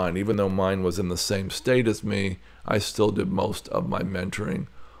did mine. Even though mine was in the same state as me, I still did most of my mentoring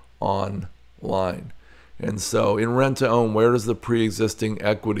online. And so in rent-to-own, where does the pre-existing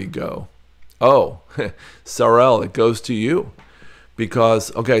equity go? Oh, Sarel, it goes to you.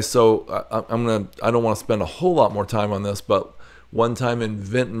 Because, okay, so I don't want to spend a whole lot more time on this, but one time in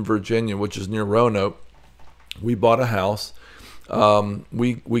Vinton, Virginia, which is near Roanoke, we bought a house.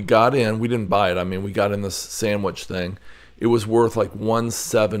 We got in. We didn't buy it. I mean, we got in this sandwich thing. It was worth like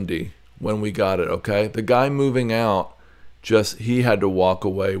 $170 when we got it, okay? The guy moving out, he had to walk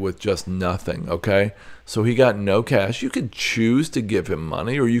away with just nothing, okay? So he got no cash. You could choose to give him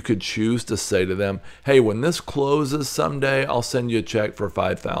money, or you could choose to say to them, hey, when this closes someday, I'll send you a check for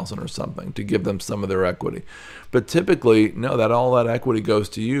 $5,000 or something to give them some of their equity. But typically, no, all that equity goes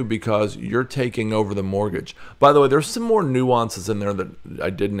to you because you're taking over the mortgage. By the way, there's some more nuances in there that I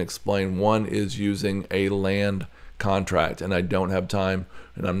didn't explain. One is using a land contract, and I don't have time,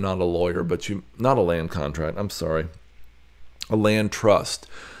 and I'm not a lawyer, but not a land contract, I'm sorry. A land trust.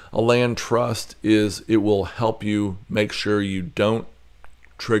 A land trust it will help you make sure you don't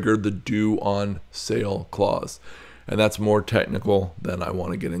trigger the due on sale clause. And that's more technical than I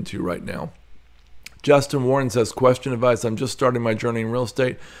want to get into right now. Justin Warren says, question advice. I'm just starting my journey in real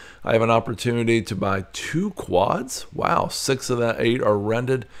estate. I have an opportunity to buy 2 quads. Wow, 6 of the 8 are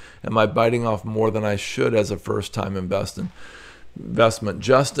rented. Am I biting off more than I should as a first-time investment?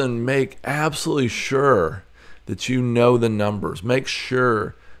 Justin, make absolutely sure that you know the numbers. Make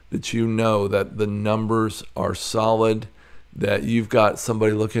sure that you know that the numbers are solid, that you've got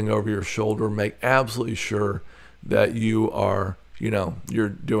somebody looking over your shoulder. Make absolutely sure that you are, you're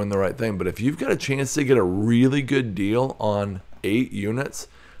doing the right thing. But if you've got a chance to get a really good deal on 8 units,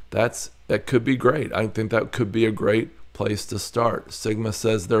 that could be great. I think that could be a great place to start. Sigma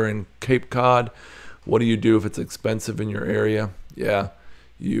says they're in Cape Cod. What do you do if it's expensive in your area? Yeah,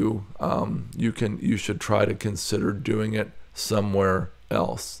 you should try to consider doing it somewhere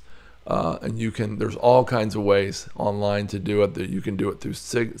else. And there's all kinds of ways online to do it. That you can do it through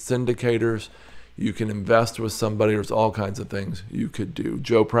syndicators. You can invest with somebody. There's all kinds of things you could do.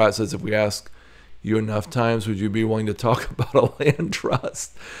 Joe Pratt says, if we ask you enough times, would you be willing to talk about a land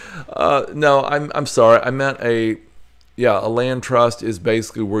trust? No, I'm sorry. I meant a land trust is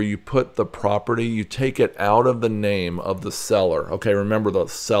basically where you put the property, you take it out of the name of the seller. Okay, remember the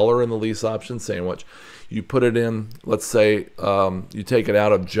seller in the lease option sandwich. You put it in, let's say, you take it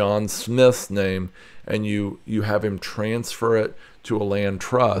out of John Smith's name and you have him transfer it to a land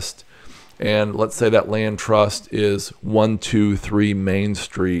trust. And let's say that land trust is 123 Main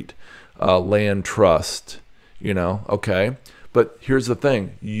Street Land Trust, okay? But here's the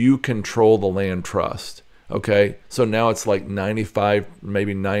thing, you control the land trust. Okay, so now it's like 95,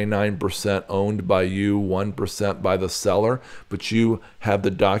 maybe 99% owned by you, 1% by the seller, but you have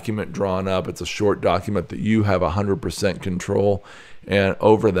the document drawn up. It's a short document that you have 100% control and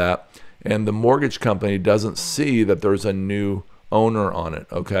over that. And the mortgage company doesn't see that there's a new owner on it,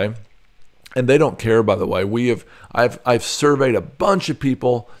 okay? And they don't care, by the way. I've surveyed a bunch of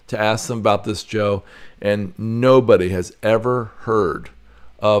people to ask them about this, Joe, and nobody has ever heard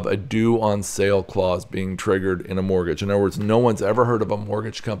of a due on sale clause being triggered in a mortgage. In other words, no one's ever heard of a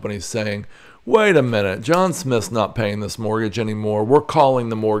mortgage company saying, wait a minute, John Smith's not paying this mortgage anymore. We're calling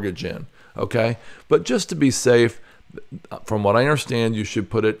the mortgage in, okay? But just to be safe, from what I understand, you should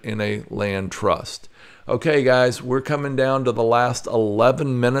put it in a land trust. Okay, guys, we're coming down to the last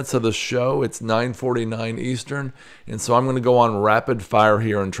 11 minutes of the show. It's 9:49 Eastern, and so I'm going to go on rapid fire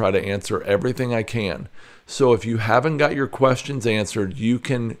here and try to answer everything I can. So if you haven't got your questions answered, you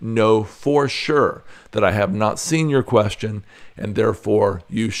can know for sure that I have not seen your question, and therefore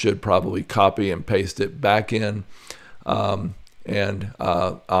you should probably copy and paste it back in. I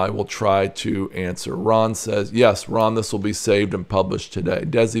will try to answer. Ron says, yes, Ron, this will be saved and published today.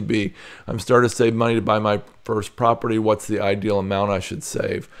 Desi B, I'm starting to save money to buy my first property. What's the ideal amount I should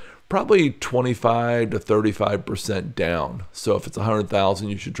save? Probably 25 to 35% down. So if it's 100,000,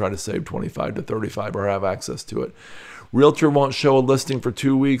 you should try to save 25 to 35 or have access to it. Realtor won't show a listing for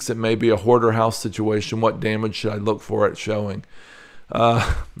 2 weeks. It may be a hoarder house situation. What damage should I look for at showing?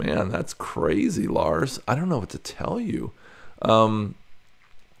 Man, that's crazy, Lars. I don't know what to tell you. I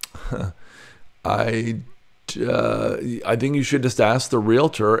think you should just ask the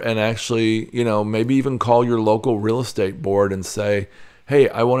realtor and actually, maybe even call your local real estate board and say, hey,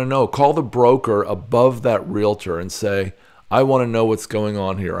 I want to know. Call the broker above that realtor and say, I want to know what's going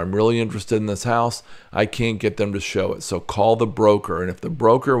on here. I'm really interested in this house. I can't get them to show it. So call the broker. And if the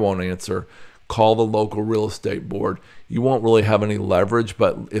broker won't answer, call the local real estate board. You won't really have any leverage,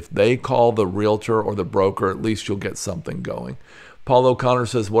 but if they call the realtor or the broker, at least you'll get something going. Paul O'Connor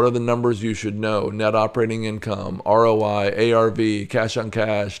says, what are the numbers you should know? Net operating income, ROI, ARV, cash on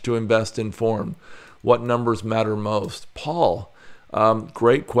cash, to invest informed. What numbers matter most? Paul,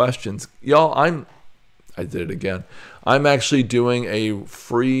 great questions. Y'all, I did it again. I'm actually doing a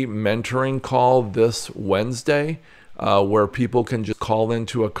free mentoring call this Wednesday where people can just call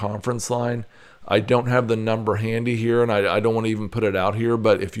into a conference line. I don't have the number handy here, and I don't want to even put it out here,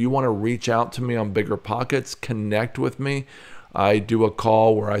 but if you want to reach out to me on BiggerPockets, connect with me. I do a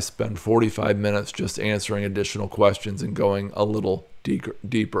call where I spend 45 minutes just answering additional questions and going a little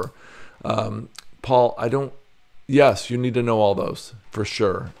deeper. Paul, yes, you need to know all those for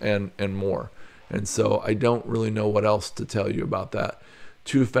sure and more. And so I don't really know what else to tell you about that.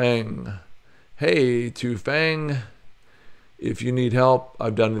 Tu Fang. Hey, Tu Fang. If you need help,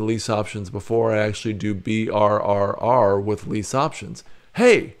 I've done the lease options before. I actually do BRRR with lease options.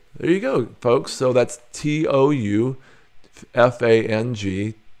 Hey, there you go, folks. So that's TOUFANG,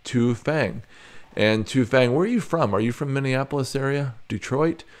 Tu Fang. And Tu Fang, where are you from? Are you from Minneapolis area?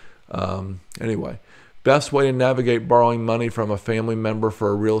 Detroit? Anyway, best way to navigate borrowing money from a family member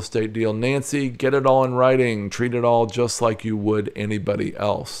for a real estate deal. Nancy, get it all in writing. Treat it all just like you would anybody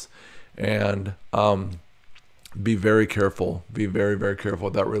else. And be very careful. Be very, very careful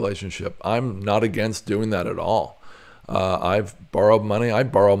with that relationship. I'm not against doing that at all. I've borrowed money. I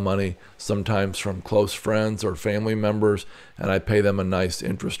borrow money sometimes from close friends or family members, and I pay them a nice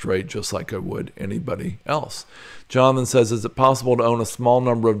interest rate just like I would anybody else. Jonathan says, is it possible to own a small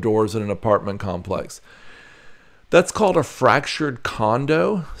number of doors in an apartment complex? That's called a fractured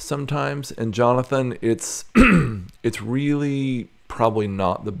condo sometimes. And Jonathan, it's really probably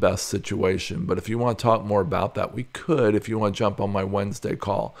not the best situation. But if you want to talk more about that, we could if you want to jump on my Wednesday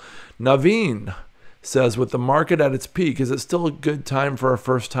call. Naveen says, with the market at its peak, is it still a good time for a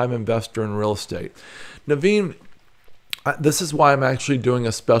first-time investor in real estate? Naveen, this is why I'm actually doing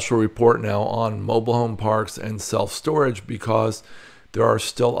a special report now on mobile home parks and self-storage, because there are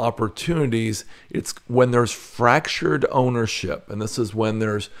still opportunities. It's when there's fractured ownership, and this is when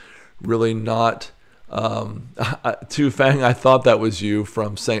there's really not Tu Fang, I thought that was you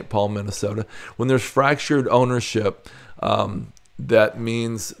from St. Paul, Minnesota. When there's fractured ownership, that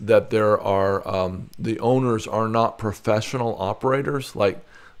means that there are the owners are not professional operators. Like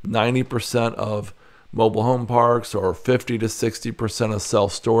 90% of mobile home parks or 50 to 60% of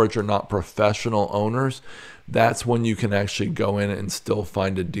self-storage are not professional owners. That's when you can actually go in and still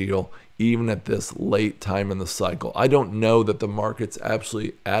find a deal, even at this late time in the cycle. I don't know that the market's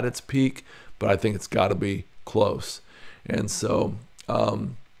absolutely at its peak, but I think it's got to be close. And so,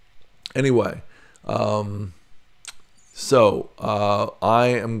 anyway, I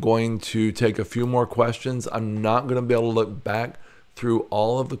am going to take a few more questions. I'm not going to be able to look back through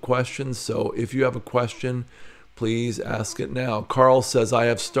all of the questions. So if you have a question, please ask it now. Carl says, I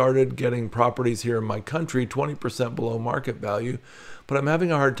have started getting properties here in my country 20% below market value, but I'm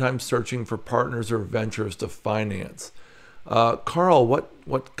having a hard time searching for partners or ventures to finance. Carl,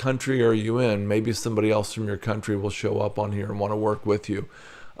 what country are you in? Maybe somebody else from your country will show up on here and want to work with you.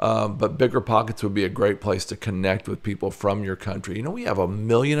 But BiggerPockets would be a great place to connect with people from your country. You know, we have 1.5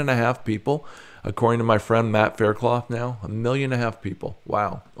 million people, according to my friend Matt Faircloth now. 1.5 million people.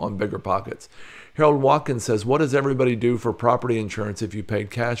 Wow, on BiggerPockets. Harold Watkins says, what does everybody do for property insurance if you paid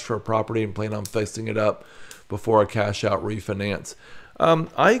cash for a property and plan on fixing it up before a cash out refinance?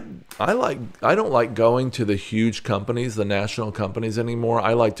 I don't like going to the huge companies, the national companies anymore.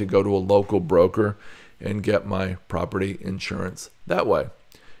 I like to go to a local broker and get my property insurance that way.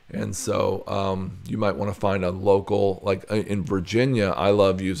 And so you might want to find a local, like in Virginia, I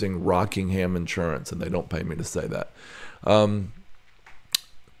love using Rockingham Insurance, and they don't pay me to say that.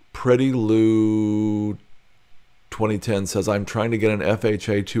 Pretty Lou 2010 says, I'm trying to get an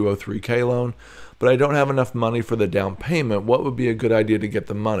FHA 203K loan, but I don't have enough money for the down payment. What would be a good idea to get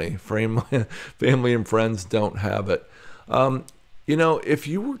the money? Family and friends don't have it. If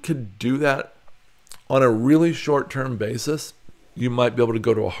you could do that on a really short-term basis, you might be able to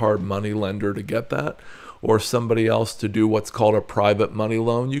go to a hard money lender to get that, or somebody else to do what's called a private money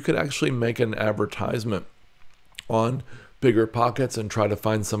loan. You could actually make an advertisement on BiggerPockets and try to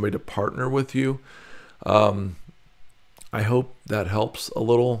find somebody to partner with you. I hope that helps a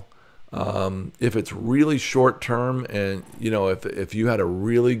little. If it's really short term, and if you had a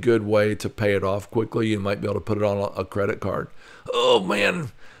really good way to pay it off quickly, you might be able to put it on a credit card. Oh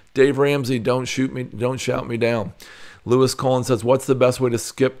man, Dave Ramsey, don't shout me down. Lewis Collins says, what's the best way to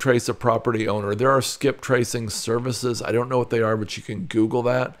skip trace a property owner? There are skip tracing services. I don't know what they are, but you can Google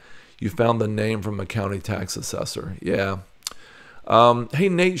that. You found the name from a county tax assessor. Yeah. Hey,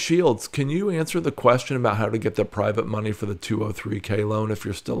 Nate Shields, can you answer the question about how to get the private money for the 203K loan if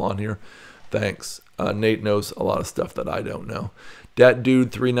you're still on here? Thanks. Nate knows a lot of stuff that I don't know. Dat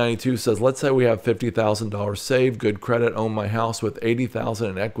Dude 392 says, let's say we have $50,000 saved, good credit, own my house with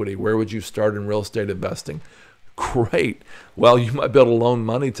 $80,000 in equity. Where would you start in real estate investing? Great. Well, you might be able to loan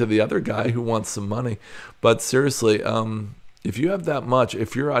money to the other guy who wants some money. But seriously, if you have that much,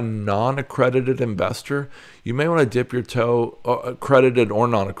 if you're a non-accredited investor, you may want to dip your toe, accredited or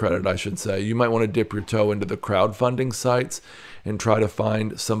non-accredited, I should say. You might want to dip your toe into the crowdfunding sites and try to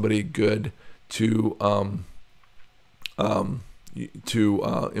find somebody good to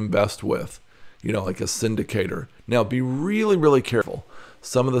invest with, like a syndicator. Now, be really, really careful.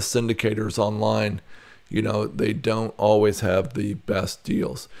 Some of the syndicators online, they don't always have the best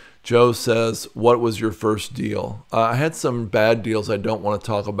deals. Joe says, what was your first deal? I had some bad deals I don't want to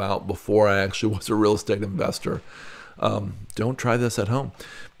talk about before I actually was a real estate investor. Don't try this at home.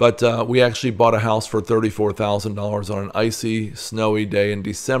 But we actually bought a house for $34,000 on an icy, snowy day in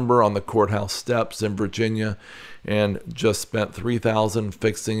December on the courthouse steps in Virginia, and just spent $3,000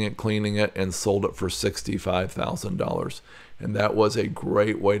 fixing it, cleaning it, and sold it for $65,000. And that was a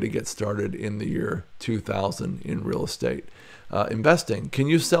great way to get started in the year 2000 in real estate. Investing. Can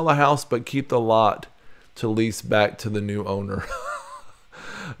you sell a house but keep the lot to lease back to the new owner?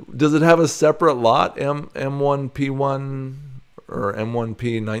 Does it have a separate lot, M1P1 or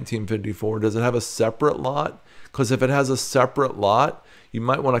M1P 1954? Does it have a separate lot? Because if it has a separate lot, you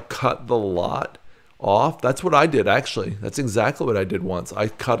might want to cut the lot off. That's what I did, actually. That's exactly what I did once. I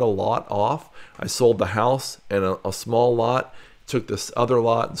cut a lot off. I sold the house and a small lot, took this other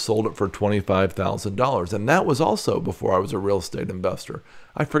lot and sold it for $25,000. And that was also before I was a real estate investor.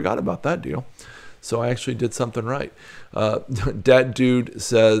 I forgot about that deal. So I actually did something right. Dat Dude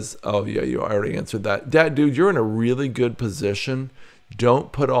says, oh yeah, you already answered that. Dat Dude, you're in a really good position.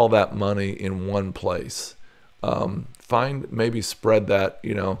 Don't put all that money in one place. Maybe spread that,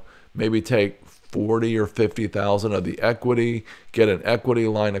 maybe take 40 or 50,000 of the equity, get an equity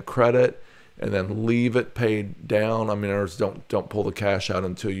line of credit, and then leave it paid down. I mean, don't pull the cash out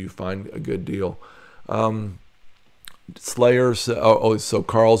until you find a good deal. Slayers, so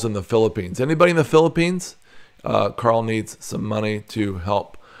Carl's in the Philippines. Anybody in the Philippines? Carl needs some money to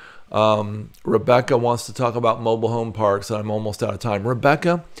help. Rebecca wants to talk about mobile home parks, and I'm almost out of time.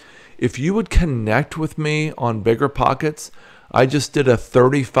 Rebecca, if you would connect with me on BiggerPockets, I just did a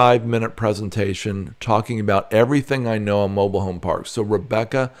 35-minute presentation talking about everything I know on mobile home parks. So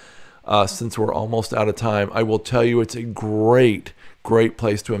Rebecca, since we're almost out of time, I will tell you it's a great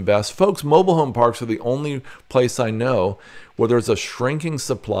place to invest. Folks, mobile home parks are the only place I know where there's a shrinking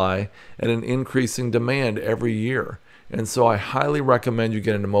supply and an increasing demand every year. And so I highly recommend you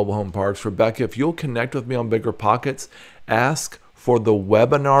get into mobile home parks. Rebecca, if you'll connect with me on BiggerPockets, ask for the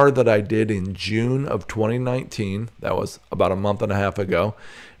webinar that I did in June of 2019. That was about a month and a half ago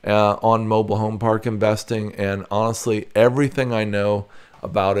on mobile home park investing. And honestly, everything I know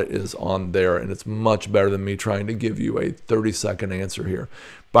about it is on there, and it's much better than me trying to give you a 30-second answer here.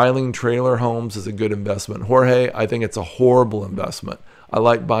 Buying trailer homes is a good investment. Jorge, I think it's a horrible investment. I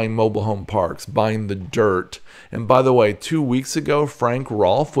like buying mobile home parks, buying the dirt. And by the way, 2 weeks ago, Frank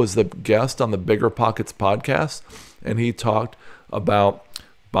Rolfe was the guest on the BiggerPockets podcast, and he talked about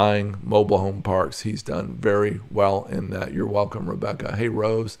buying mobile home parks. He's done very well in that. You're welcome, Rebecca. Hey,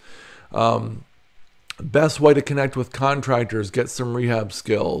 Rose. Best way to connect with contractors, get some rehab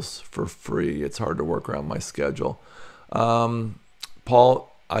skills for free. It's hard to work around my schedule.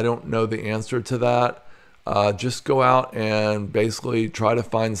 Paul, I don't know the answer to that. Just go out and basically try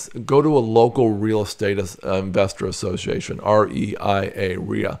to go to a local real estate investor association, REIA,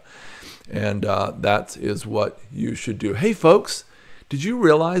 REIA. And that is what you should do. Hey, folks, did you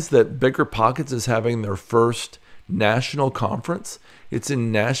realize that BiggerPockets is having their first national conference? It's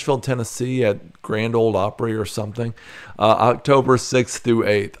in Nashville, Tennessee at Grand Ole Opry or something, October 6th through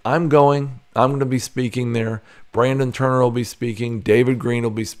 8th. I'm going to be speaking there. Brandon Turner will be speaking. David Green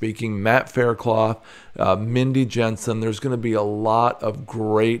will be speaking. Matt Faircloth, Mindy Jensen. There's going to be a lot of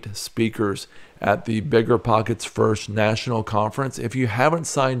great speakers at the BiggerPockets First National Conference. If you haven't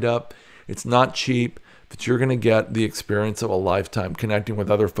signed up, it's not cheap, but you're going to get the experience of a lifetime connecting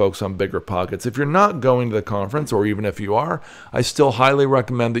with other folks on BiggerPockets. If you're not going to the conference, or even if you are, I still highly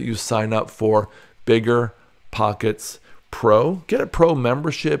recommend that you sign up for BiggerPockets Pro. Get a pro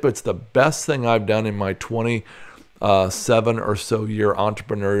membership. It's the best thing I've done in my 27 or so year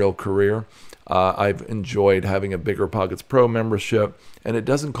entrepreneurial career. I've enjoyed having a BiggerPockets Pro membership, and it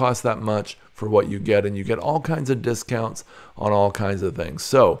doesn't cost that much for what you get, and you get all kinds of discounts on all kinds of things.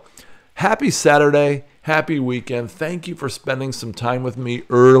 So, happy Saturday, happy weekend. Thank you for spending some time with me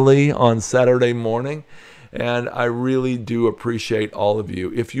early on Saturday morning, and I really do appreciate all of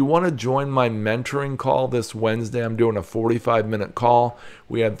you. If you want to join my mentoring call this Wednesday, I'm doing a 45-minute call.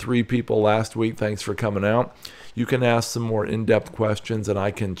 We had 3 people last week. Thanks for coming out. You can ask some more in-depth questions, and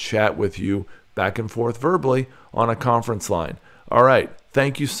I can chat with you back and forth verbally on a conference line. All right.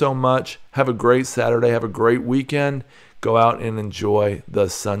 Thank you so much. Have a great Saturday. Have a great weekend. Go out and enjoy the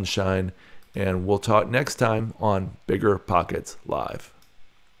sunshine, and we'll talk next time on BiggerPockets Live.